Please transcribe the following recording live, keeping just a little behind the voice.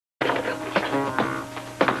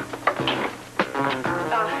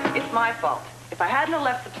was my fault. If I hadn't have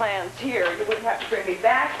left the plans here, you wouldn't have to bring me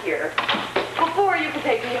back here before you could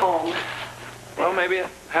take me home. Well, maybe it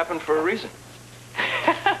happened for a reason.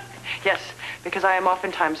 Yes, because I am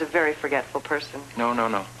oftentimes a very forgetful person. No.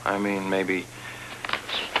 I mean, maybe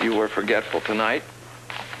you were forgetful tonight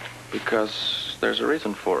because there's a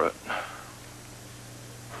reason for it.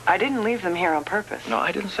 I didn't leave them here on purpose. No,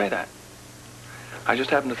 I didn't say that. I just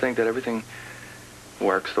happen to think that everything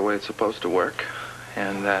works the way it's supposed to work,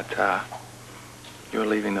 and that you're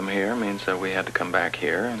leaving them here means that we had to come back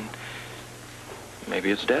here, and maybe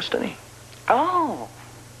it's destiny. Oh,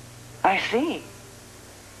 I see.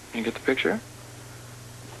 You get the picture?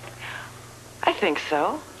 I think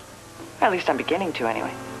so. At least I'm beginning to,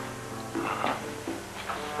 anyway. Uh-huh.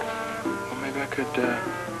 Well, maybe I could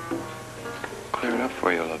clear it up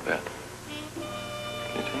for you a little bit.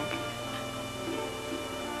 You think?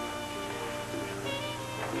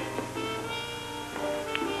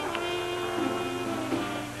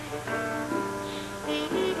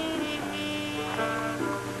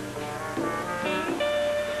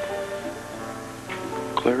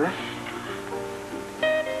 Clearer?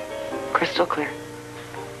 Crystal clear.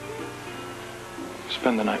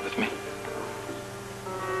 Spend the night with me.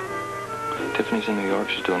 Tiffany's in New York.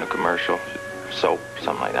 She's doing a commercial. Soap,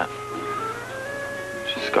 something like that.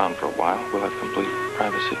 She's gone for a while. We'll have complete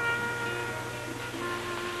privacy.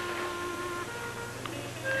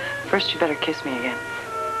 First, you better kiss me again.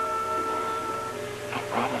 No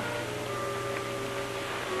problem.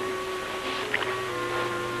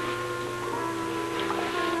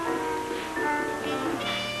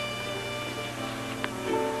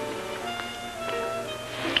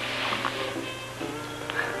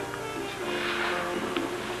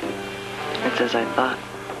 It's as I thought.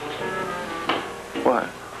 What?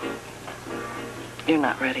 You're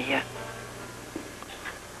not ready yet.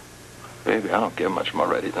 Baby, I don't get much more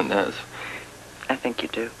ready than this. I think you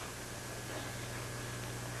do.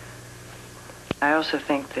 I also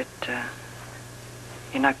think that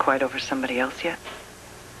you're not quite over somebody else yet.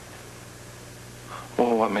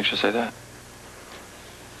 Well, what makes you say that?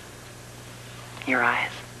 Your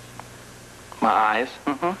eyes. My eyes?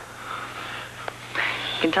 Mm-hmm.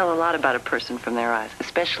 You can tell a lot about a person from their eyes,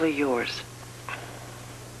 especially yours.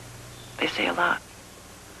 They say a lot.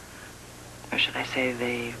 Or should I say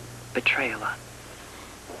they betray a lot.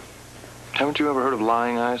 Haven't you ever heard of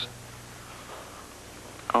lying eyes?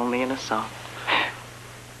 Only in a song.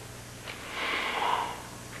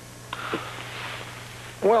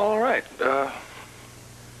 Well, all right.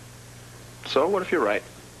 So what if you're right?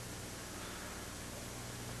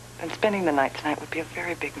 Then spending the night tonight would be a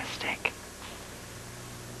very big mistake.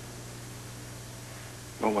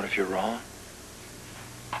 Well, what if you're wrong?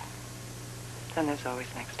 Then there's always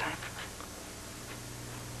next time.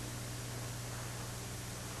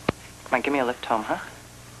 Come on, give me a lift home, huh?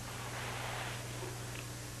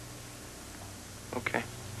 Okay.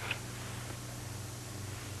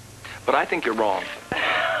 But I think you're wrong.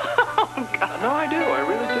 Oh, God. No, I do. I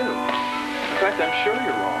really do. In fact, I'm sure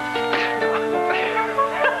you're wrong.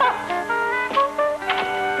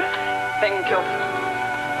 Thank you.